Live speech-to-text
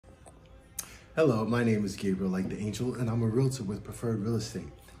Hello, my name is Gabriel, like the angel, and I'm a realtor with Preferred Real Estate.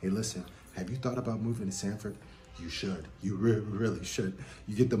 Hey, listen, have you thought about moving to Sanford? You should. You really should.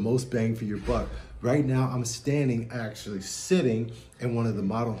 You get the most bang for your buck. Right now, I'm actually sitting in one of the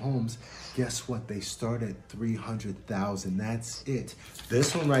model homes. Guess what? They start at $300,000. That's it.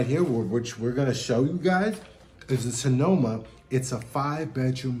 This one right here, which we're gonna show you guys, is a Sonoma. It's a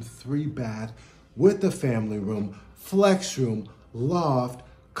 5-bedroom, 3-bath with a family room, flex room, loft,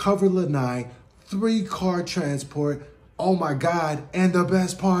 covered lanai, 3-car transport. Oh my God, and the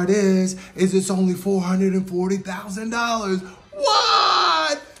best part is it's only $440,000.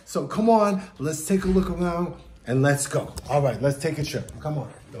 What? So come on, let's take a look around and let's go. All right, let's take a trip. Come on,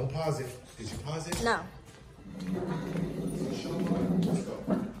 don't pause it. Did you pause it? No. Let's go.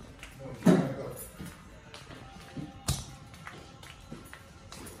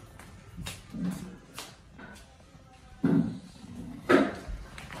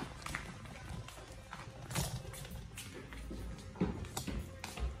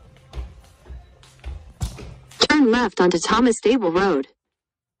 Turn left onto Thomas Stable Road.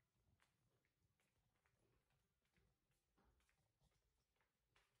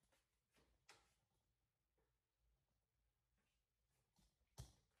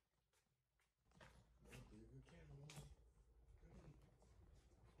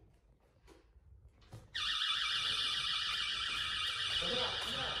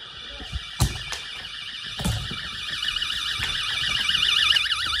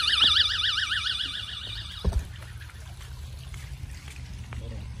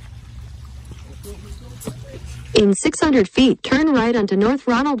 In 600 feet, turn right onto North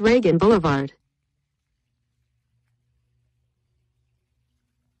Ronald Reagan Boulevard.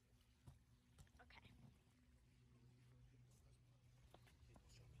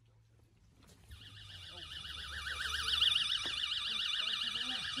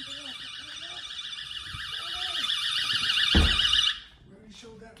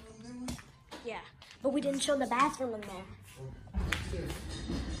 Yeah, but we didn't show the bathroom in there.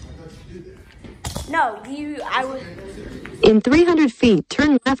 No, I was... In 300 feet,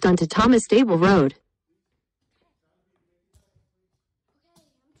 turn left onto Thomas Stable Road.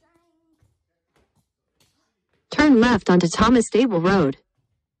 Turn left onto Thomas Stable Road.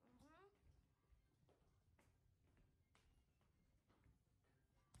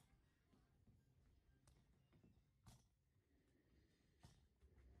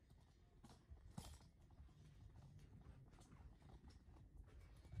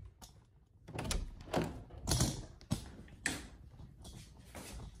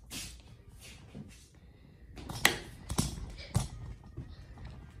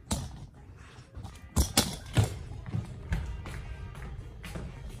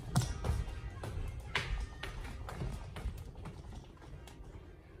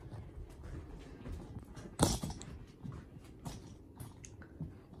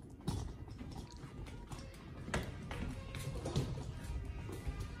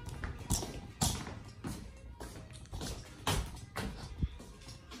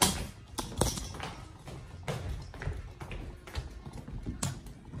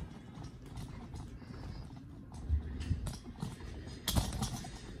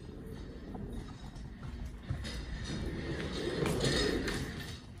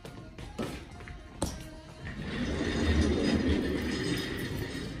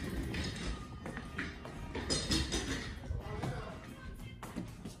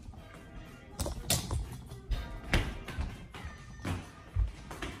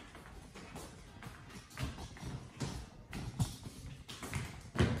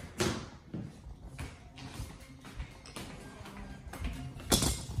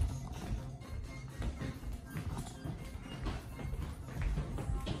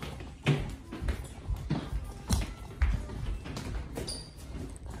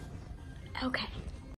 Okay.